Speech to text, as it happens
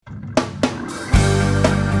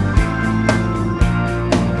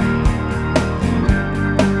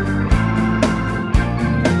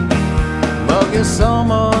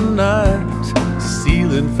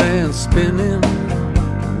and spinning,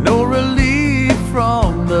 no relief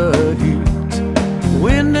from the heat.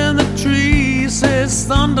 Wind in the trees says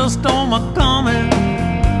thunderstorm are coming.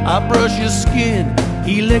 I brush your skin,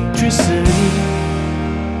 electricity.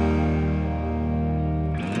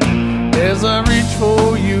 As I reach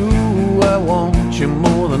for you, I want you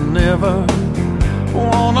more than ever.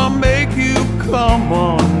 Wanna make you come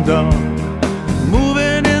undone.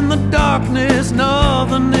 Moving in the darkness,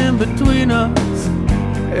 nothing in between us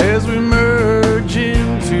as we merge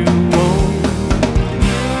into one.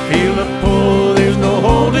 Feel the pull, there's no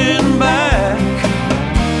holding back.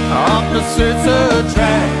 Opposites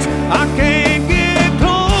attract. I can't get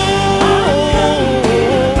close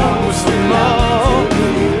enough,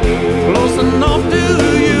 close enough to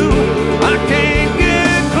you. I can't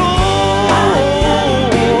get close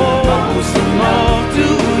enough to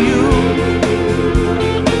you.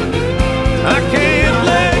 I can't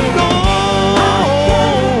let go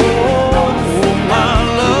of my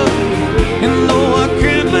love. You know I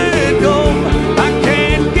can't let go. I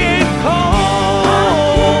can't get close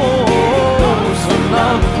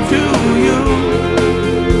enough to you.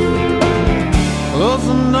 Close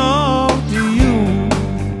enough to you.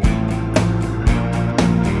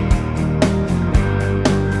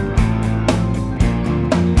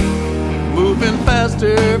 Moving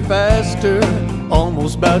faster, faster,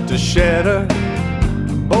 almost about to shatter.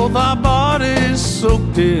 Both our bodies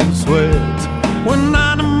soaked in sweat. We're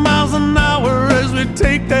 90 miles an hour as we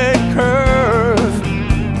take that curve.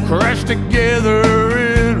 Crash together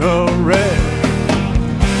in a wreck.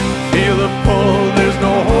 Feel the pull, there's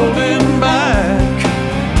no holding back.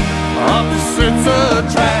 Opposites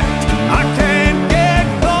attract. I can't get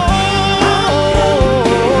close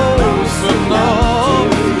enough,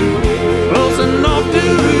 close enough to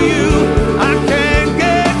you. I can't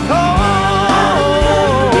get close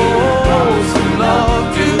enough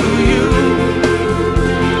to you.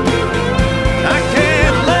 I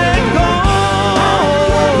can't let go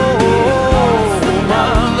of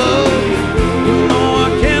my love. No, I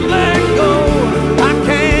can't let go. I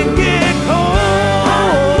can't get close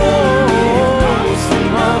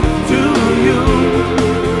enough to you.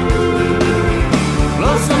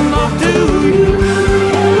 Close enough to you. Close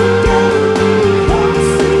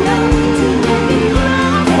enough to you.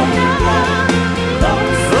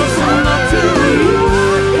 Close enough to you.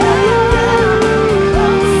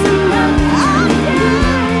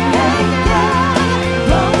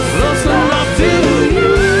 Close enough to you.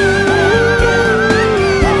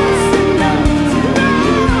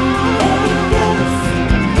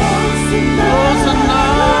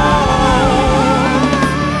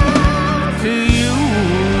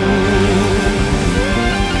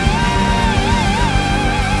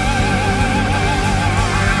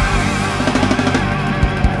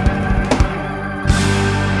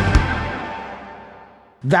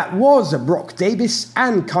 That was Brock Davis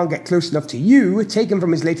and Can't Get Close Enough to You, taken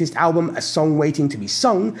from his latest album, A Song Waiting to be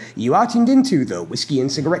Sung. You are tuned into the Whiskey and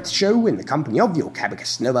Cigarettes Show in the company of your Cabba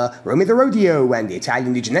Casanova, Romy the Rodeo, and the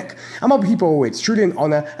Italian Dijanek. And my people, it's truly an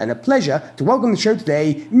honour and a pleasure to welcome to the show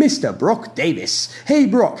today, Mr. Brock Davis. Hey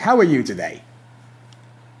Brock, how are you today?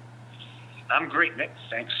 I'm great, Nick.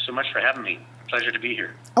 Thanks so much for having me. Pleasure to be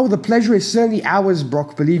here. Oh, the pleasure is certainly ours,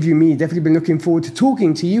 Brock. Believe you me, definitely been looking forward to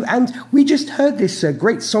talking to you. And we just heard this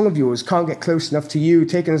great song of yours, Can't Get Close Enough to You,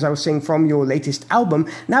 taken, as I was saying, from your latest album.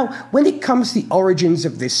 Now, when it comes to the origins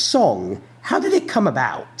of this song, how did it come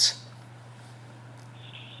about?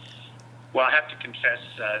 Well, I have to confess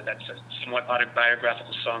that's a somewhat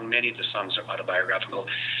autobiographical song. Many of the songs are autobiographical.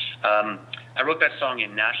 I wrote that song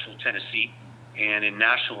in Nashville, Tennessee. And in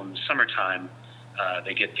Nashville in the summertime,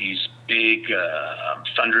 they get these big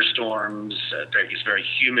thunderstorms. It's very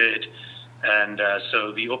humid. And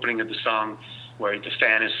so the opening of the song, where the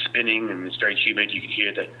fan is spinning and it's very humid, you can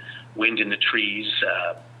hear the wind in the trees.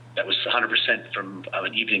 That was 100% from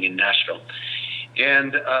an evening in Nashville.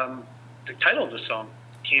 And the title of the song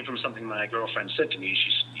came from something my girlfriend said to me.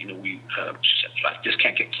 She said, she said, I just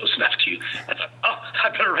can't get close enough to you. I thought, I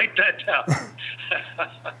better write that down.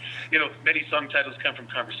 Many song titles come from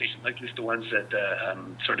conversation, like at least the ones that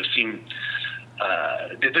sort of seem,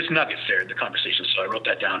 there's nuggets there in the conversation, so I wrote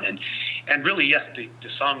that down. And really, yes, the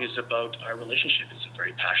song is about our relationship. It's a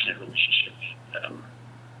very passionate relationship.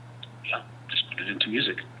 Just put it into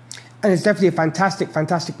music. And it's definitely a fantastic,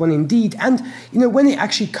 fantastic one indeed. And, when it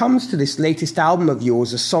actually comes to this latest album of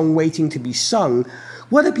yours, A Song Waiting to be Sung,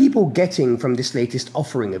 what are people getting from this latest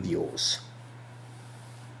offering of yours?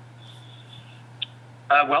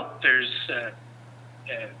 Well, there's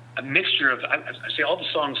a mixture of, I say all the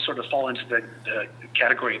songs sort of fall into the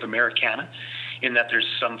category of Americana, in that there's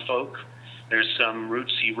some folk, there's some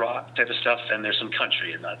rootsy rock type of stuff, and there's some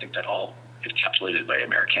country, and I think that all encapsulated by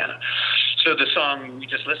Americana. So the song we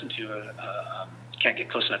just listened to, Can't Get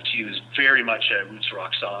Close Enough to You, is very much a roots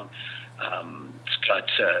rock song. It's got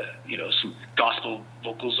some gospel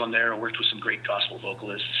vocals on there. I worked with some great gospel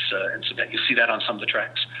vocalists, and so that you see that on some of the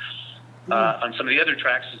tracks. On some of the other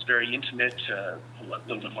tracks, it's very intimate, a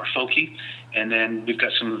little bit more folky, and then we've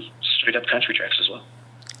got some straight up country tracks as well.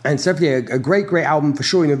 And it's definitely a great, great album for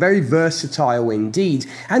sure. Very versatile indeed.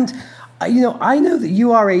 And I know that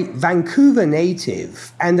you are a Vancouver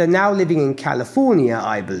native and are now living in California,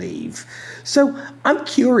 I believe. So I'm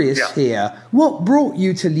curious here, what brought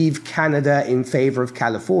you to leave Canada in favor of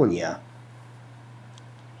California?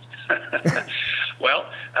 Well,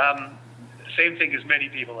 same thing as many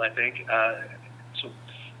people, I think.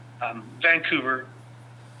 Vancouver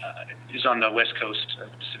is on the west coast of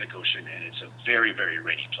the Pacific Ocean, and it's a very, very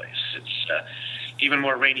rainy place. It's even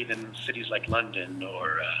more rainy than cities like London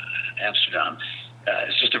or Amsterdam.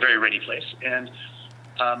 It's just a very rainy place, and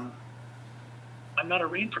I'm not a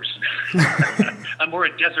rain person. I'm more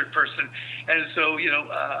a desert person, and so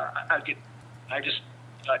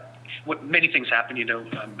many things happen. As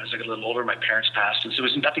I got a little older, my parents passed, and so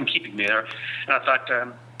there was nothing keeping me there. And I thought,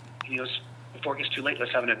 before it gets too late,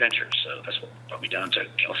 let's have an adventure. So that's what brought me down to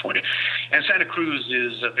California. And Santa Cruz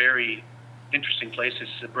is a very interesting place.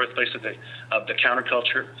 It's the birthplace of the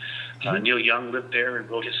counterculture. Neil Young lived there and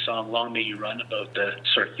wrote his song "Long May You Run" about the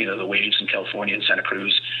the waves in California and Santa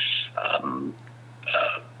Cruz.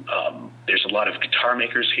 There's a lot of guitar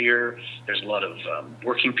makers here. There's a lot of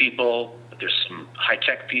working people. There's some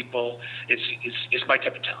high-tech people. It's my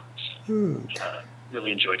type of town. So,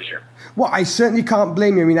 really enjoyed it here. Well, I certainly can't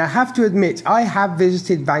blame you. I mean, I have to admit, I have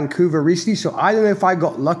visited Vancouver recently, so I don't know if I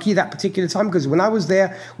got lucky that particular time, because when I was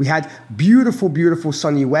there, we had beautiful, beautiful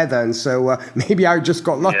sunny weather, and so maybe I just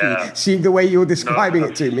got lucky seeing the way you're describing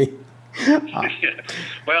it to me.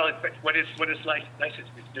 Well, what it's like, nice.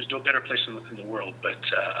 There's no better place in the world, but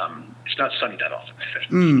it's not sunny that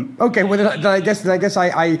often. Okay, well, then I guess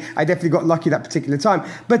I definitely got lucky that particular time.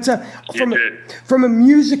 But from a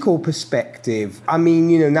musical perspective, I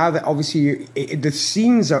mean, now that obviously the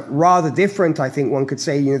scenes are rather different, I think one could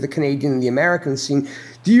say, the Canadian and the American scene.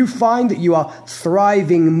 Do you find that you are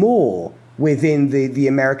thriving more within the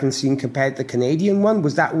American scene compared to the Canadian one?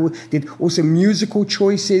 Did also musical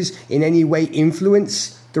choices in any way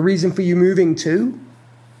influence the reason for you moving too?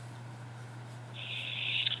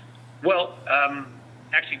 Well,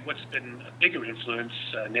 actually, what's been a bigger influence,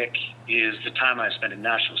 Nick, is the time I spent in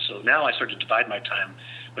Nashville. So now I sort of divide my time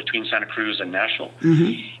between Santa Cruz and Nashville.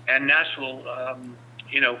 And Nashville,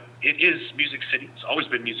 it is Music City. It's always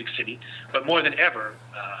been Music City, but more than ever,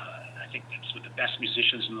 I think that's what the best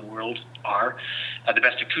musicians in the world are, the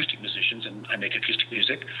best acoustic musicians, and I make acoustic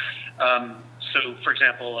music. So, for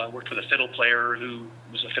example, I worked with a fiddle player who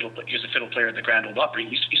was a fiddle player at the Grand Ole Opry.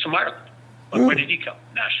 He's from Ireland. But where did he come?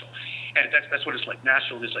 Nashville. And that's what it's like.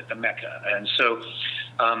 Nashville is like the Mecca. And so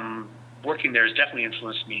working there has definitely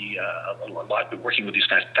influenced me a lot, working with these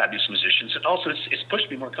guys, fabulous musicians. And also it's pushed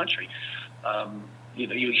me more country.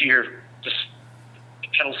 You hear just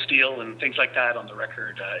pedal steel and things like that on the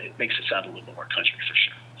record. It makes it sound a little bit more country for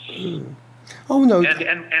sure. Oh, no.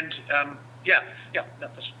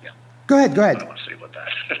 Go ahead. What I want to say about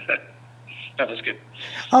that. That was good.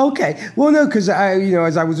 Okay. Well, no, because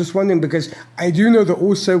as I was just wondering, because I do know that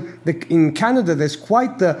also in Canada there's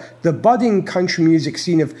quite the budding country music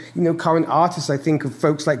scene of current artists. I think of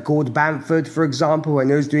folks like Gord Bamford, for example, who I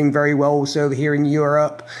know is doing very well also here in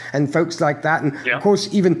Europe, and folks like that. And of course,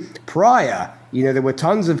 even prior, there were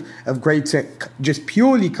tons of great just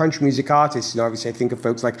purely country music artists. Obviously, I think of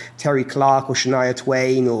folks like Terry Clark or Shania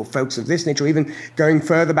Twain or folks of this nature, or even going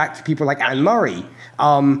further back to people like Anne Murray.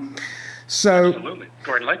 Absolutely.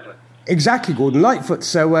 Gordon Lightfoot. Exactly, Gordon Lightfoot.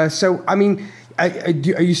 So I mean, are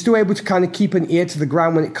you still able to kind of keep an ear to the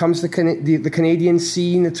ground when it comes to the Canadian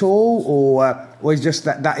scene at all, or is just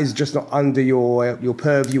that is just not under your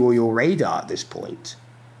purview or your radar at this point?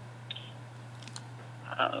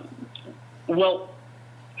 Well,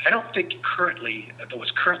 I don't think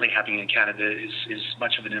what's currently happening in Canada is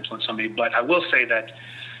much of an influence on me. But I will say that,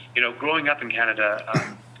 growing up in Canada.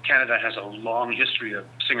 Canada has a long history of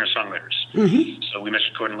singer-songwriters. So we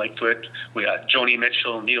mentioned Gordon Lightfoot, we got Joni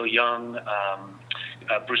Mitchell, Neil Young,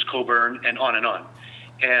 Bruce Cockburn, and on and on.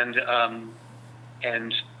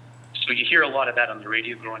 And so you hear a lot of that on the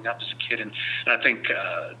radio growing up as a kid, and I think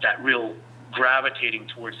that real gravitating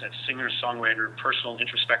towards that singer-songwriter, personal,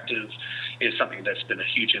 introspective, is something that's been a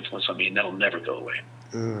huge influence on me, and that'll never go away.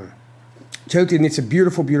 Totally, and it's a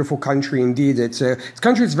beautiful, beautiful country indeed. It's a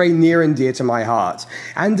country that's very near and dear to my heart.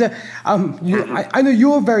 And I know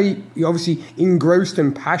you're obviously engrossed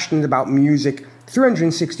and passionate about music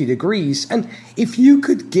 360 degrees. And if you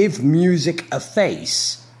could give music a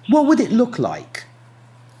face, what would it look like?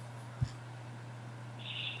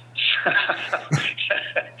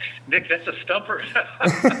 Nick, that's a stumper.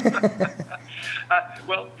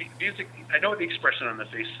 Well, music, I know the expression on the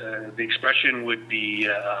face. The expression would be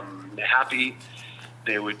happy.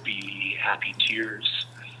 There would be happy tears.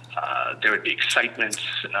 There would be excitement.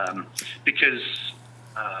 Because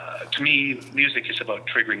to me, music is about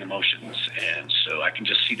triggering emotions. And so I can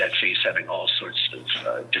just see that face having all sorts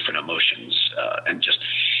of different emotions. And just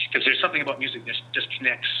because there's something about music that just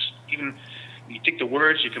connects. Even you take the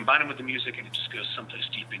words, you combine them with the music, and it just goes someplace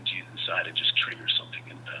deep into you inside. It just triggers something.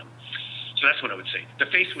 And so that's what I would say. The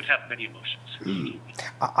face would have many emotions.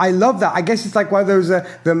 I love that. I guess it's like one of those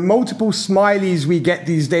the multiple smileys we get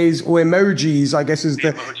these days, or emojis, I guess,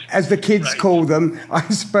 as the kids call them. I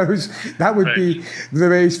suppose that would be the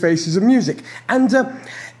various faces of music. And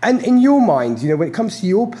in your mind, when it comes to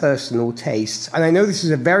your personal tastes, and I know this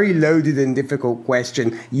is a very loaded and difficult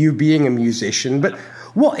question, you being a musician, but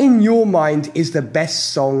what in your mind is the best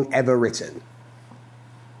song ever written?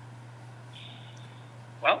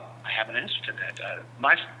 Well, I have an answer to that.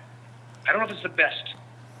 I don't know if it's the best,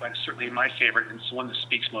 but it's certainly my favorite, and it's the one that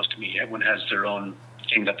speaks most to me. Everyone has their own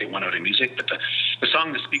thing that they want out of music, but the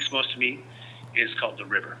song that speaks most to me is called The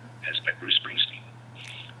River, as by Bruce Springsteen.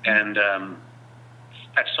 And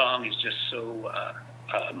that song is just so...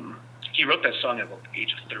 he wrote that song at about the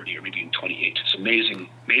age of 30 or maybe even 28. It's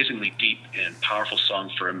amazingly deep and powerful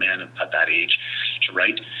song for a man at that age to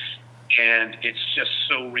write. And it's just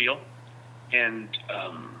so real. And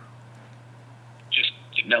just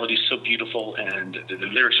the melody's so beautiful and the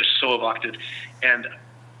lyrics are so evocative. And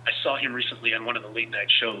I saw him recently on one of the late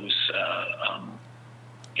night shows,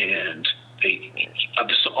 and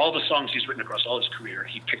all the songs he's written across all his career,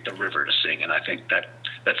 he picked a river to sing, and I think that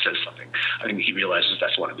says something. I think he realizes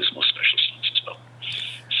that's one of his most special songs as well.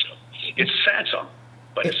 So it's a sad song,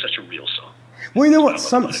 but it's such a real song. Well, you know what?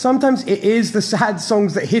 Sometimes it is the sad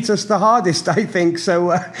songs that hit us the hardest, I think.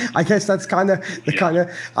 So I guess that's kind of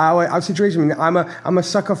our situation. I mean, I'm a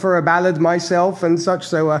sucker for a ballad myself and such.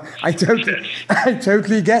 So I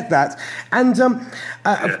totally get that. And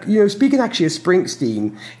speaking actually of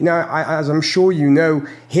Springsteen, as I'm sure you know,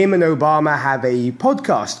 him and Obama have a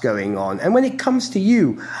podcast going on. And when it comes to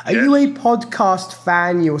you, are you a podcast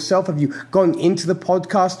fan yourself? Have you gone into the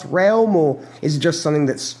podcast realm, or is it just something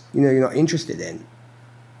that's you're not interested in?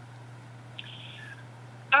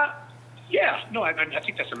 No, I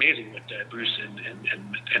think that's amazing what Bruce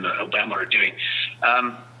and Obama are doing.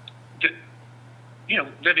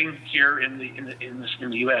 Living here in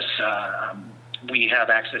the U.S., we have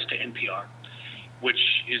access to NPR,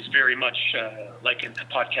 which is very much like a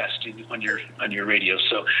podcasting on your radio.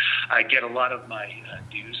 So I get a lot of my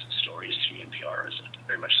news and stories through NPR,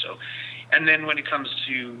 very much so. And then when it comes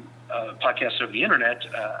to podcasts over the internet,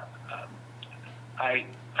 I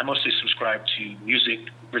mostly subscribe to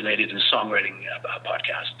music-related and songwriting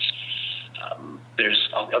podcasts.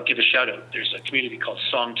 I'll give a shout-out. There's a community called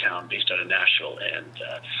Songtown based out of Nashville, and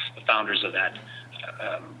the founders of that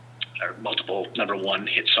are multiple #1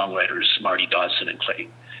 hit songwriters, Marty Dodson and Clay.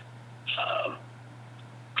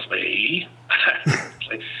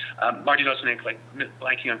 Marty Dodson and Clay,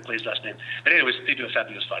 blanking on Clay's last name. But anyways, they do a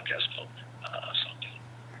fabulous podcast called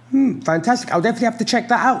Songtown. Fantastic! I'll definitely have to check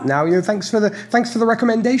that out now. Thanks for the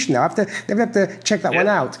recommendation. I definitely have to check that one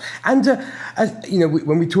out. And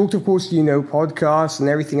when we talked, of course, podcasts and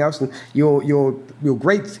everything else, and your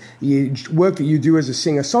great work that you do as a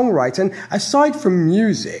singer-songwriter. And aside from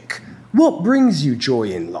music, what brings you joy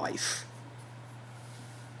in life?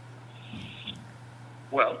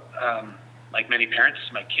 Well, like many parents,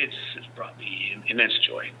 my kids have brought me immense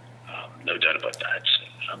joy. No doubt about that.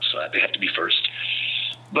 So they have to be first.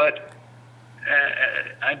 But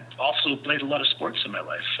I've also played a lot of sports in my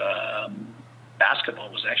life. Basketball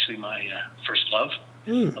was actually my first love,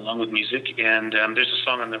 along with music. And there's a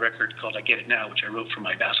song on the record called "I Get It Now," which I wrote for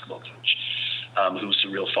my basketball coach, who was a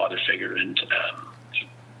real father figure, and he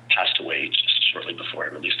passed away just shortly before I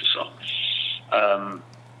released the song.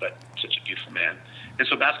 But such a beautiful man. And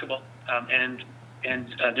so basketball, and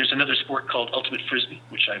there's another sport called Ultimate Frisbee,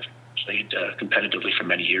 which I've played competitively for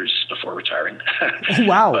many years before retiring.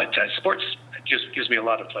 Wow. But sports gives me a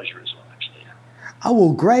lot of pleasure as well, actually. Oh,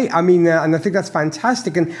 well, great. I mean, and I think that's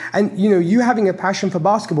fantastic. And you having a passion for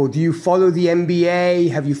basketball, do you follow the NBA?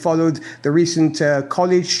 Have you followed the recent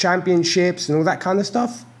college championships and all that kind of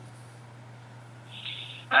stuff?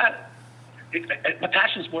 My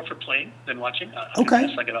passion is more for playing than watching.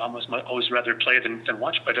 Okay. Like I always rather play than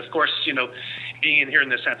watch. But of course, being in here in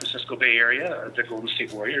the San Francisco Bay Area, the Golden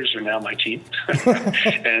State Warriors are now my team,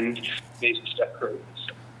 and amazing Steph Curry is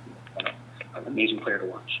an amazing player to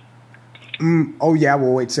watch. Oh yeah,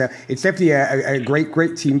 well it's definitely a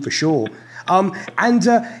great team for sure.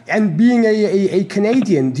 And being a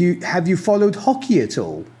Canadian, have you followed hockey at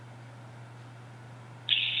all?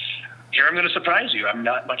 Here I'm going to surprise you. I'm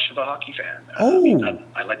not much of a hockey fan.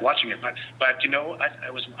 I like watching it, but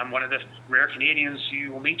I'm one of the rare Canadians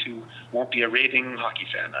you will meet who won't be a raving hockey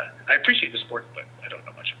fan. I appreciate the sport, but I don't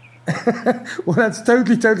know much about it. Well, that's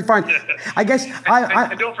totally fine. I guess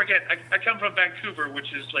and don't forget, I come from Vancouver,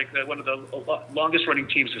 which is like one of the longest running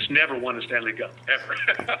teams that's never won a Stanley Cup ever.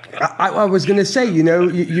 I was going to say,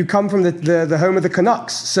 you come from the home of the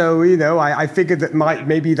Canucks, so I figured that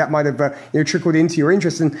maybe that might have trickled into your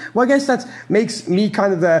interest, and well, I guess that makes me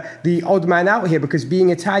kind of the odd man out here, because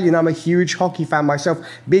being Italian, I'm a huge hockey fan myself,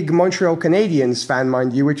 big Montreal Canadiens fan,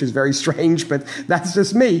 mind you, which is very strange, but that's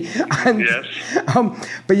just me. And, yes.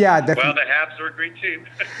 But yeah. Definitely. Well, the Habs are a great team.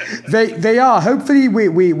 They are. Hopefully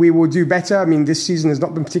we will do better. I mean, this season has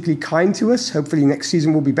not been particularly kind to us. Hopefully next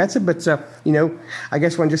season will be better. But, I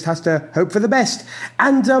guess one just has to hope for the best.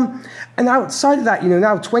 And outside of that,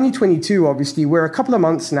 now 2022, obviously, we're a couple of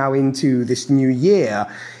months now into this new year.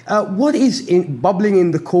 What is bubbling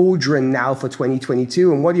in the cauldron now for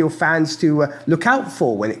 2022? And what are your fans to look out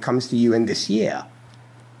for when it comes to you in this year?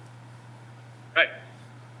 Right.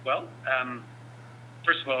 Well,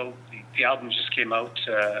 first of all, the album just came out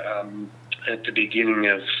at the beginning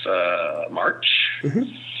of March.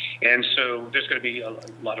 Mm-hmm. And so there's going to be a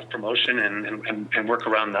lot of promotion and work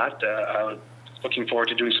around that. Looking forward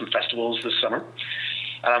to doing some festivals this summer.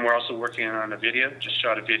 We're also working on a video, just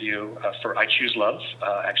shot a video for I Choose Love,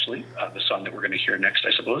 actually, the song that we're going to hear next,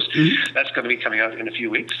 I suppose. Mm-hmm. That's going to be coming out in a few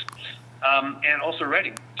weeks. And also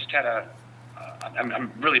writing. Just had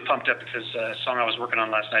I'm really pumped up because a song I was working on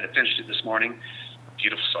last night, I finished it this morning.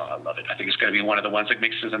 Beautiful song, I love it. I think it's going to be one of the ones that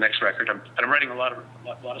makes it to the next record. I'm writing a lot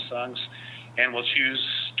of songs, and we'll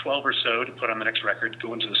choose 12 or so to put on the next record,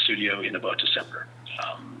 go into the studio in about December.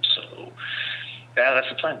 So, yeah, that's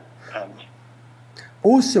the plan.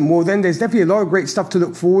 Awesome. Well, then there's definitely a lot of great stuff to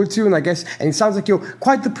look forward to, and it sounds like you're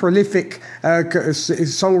quite the prolific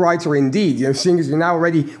songwriter indeed. Seeing as you're now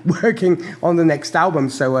already working on the next album,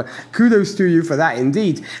 so kudos to you for that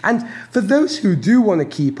indeed. And for those who do want to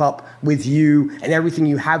keep up with you and everything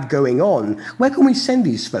you have going on, where can we send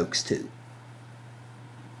these folks to?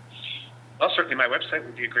 Well, certainly my website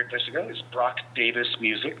would be a great place to go. It's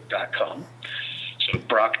brockdavismusic.com. So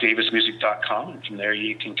brockdavismusic.com, and from there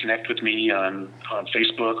you can connect with me on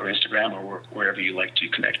Facebook or Instagram or wherever you like to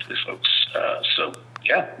connect with folks. So,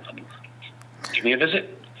 yeah, give me a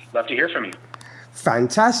visit. Love to hear from you.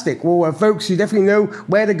 Fantastic. Well, folks, you definitely know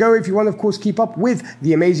where to go if you want to, of course, keep up with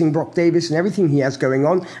the amazing Brock Davis and everything he has going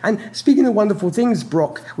on. And speaking of wonderful things,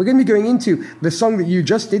 Brock, we're going to be going into the song that you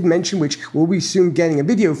just did mention, which we'll be soon getting a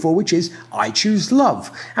video for, which is I Choose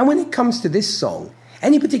Love. And when it comes to this song,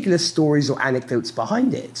 any particular stories or anecdotes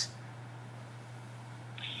behind it?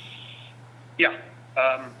 Yeah.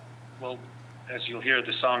 Well, as you'll hear,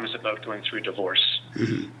 the song is about going through a divorce.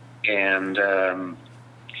 Mm-hmm. And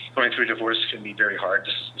going through a divorce can be very hard.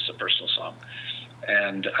 This is a personal song.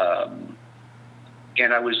 And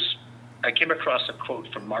I came across a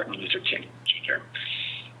quote from Martin Luther King Jr.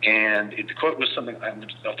 And the quote was something,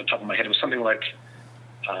 off the top of my head, it was something like,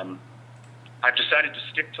 I've decided to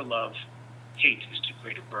stick to love. Hate is too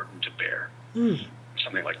great a burden to bear.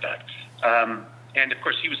 Something like that. And of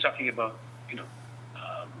course, he was talking about,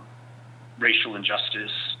 racial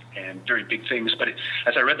injustice and very big things. But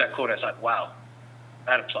as I read that quote, I thought, wow,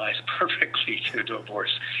 that applies perfectly to divorce.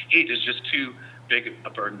 Hate is just too big a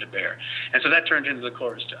burden to bear. And so that turned into the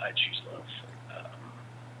chorus to I Choose Love.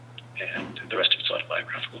 And the rest of it's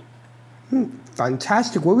autobiographical.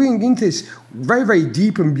 Fantastic. Well, we're going into this very, very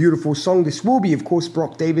deep and beautiful song. This will be, of course,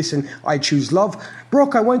 Brock Davis and I Choose Love.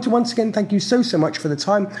 Brock, I want to once again thank you so much for the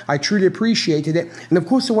time. I truly appreciated it. And of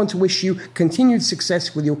course, I want to wish you continued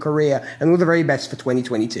success with your career and all the very best for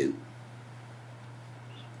 2022.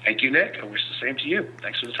 Thank you, Nick. I wish the same to you.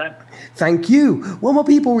 Thanks for the time. Thank you. Well, my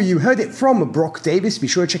people, you heard it from Brock Davis. Be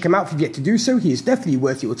sure to check him out if you've yet to do so. He is definitely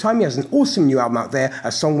worth your time. He has an awesome new album out there,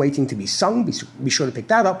 a song waiting to be sung. Be sure to pick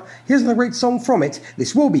that up. Here's another great song from it.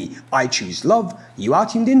 This will be I Choose Love. You are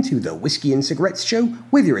tuned into the Whiskey and Cigarettes Show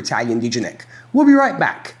with your Italian DJ Nick. We'll be right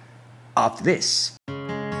back after this.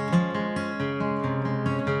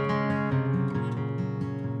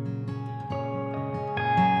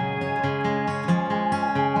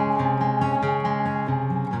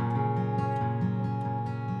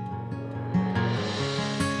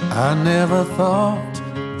 I never thought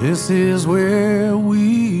this is where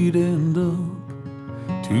we'd end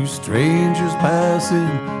up. Two strangers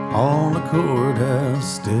passing on the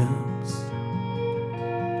courthouse steps.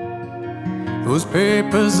 Those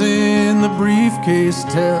papers in the briefcase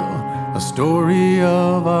tell a story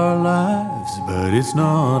of our lives, but it's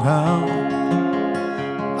not how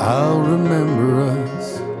I'll remember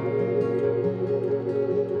us.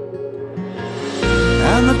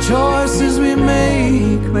 And the choices we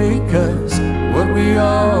make us what we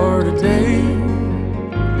are today.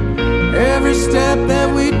 Every step that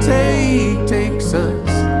we take takes us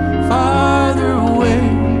farther away.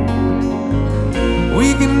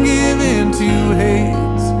 We can give in to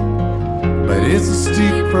hate, but it's a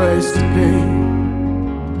steep price to pay.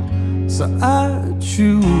 So I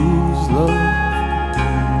choose love.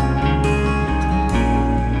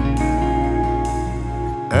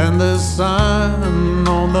 And the sign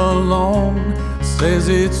on the lawn says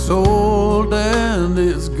it's sold and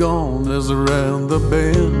it's gone. As around the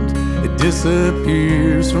bend it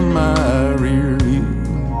disappears from my rear view.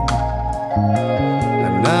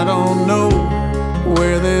 And I don't know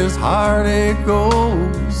where this heartache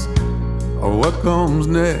goes or what comes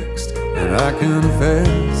next. And I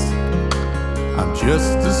confess I'm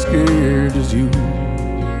just as scared as you.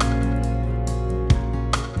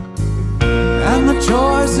 And the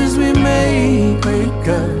choices we make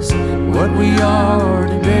us what we are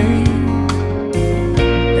today.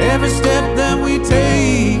 Every step that we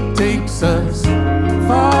take takes us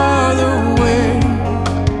farther away.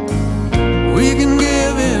 We can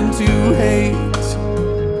give in to hate,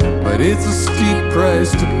 but it's a steep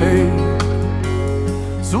price to pay.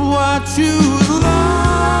 So I choose love.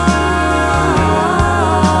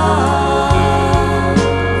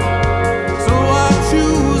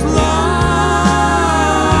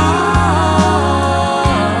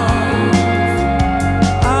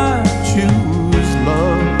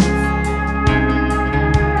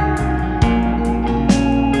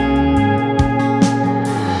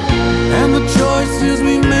 Choices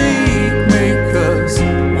we make us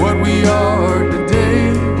what we are today.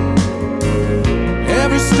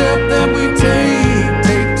 Every step that we take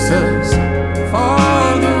takes us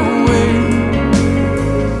farther away.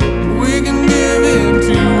 We can give in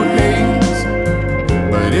to hate,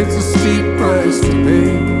 but it's a steep price to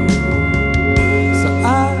pay. So I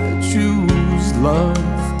choose love.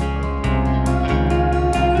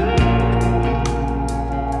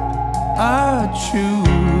 I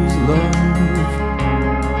choose love.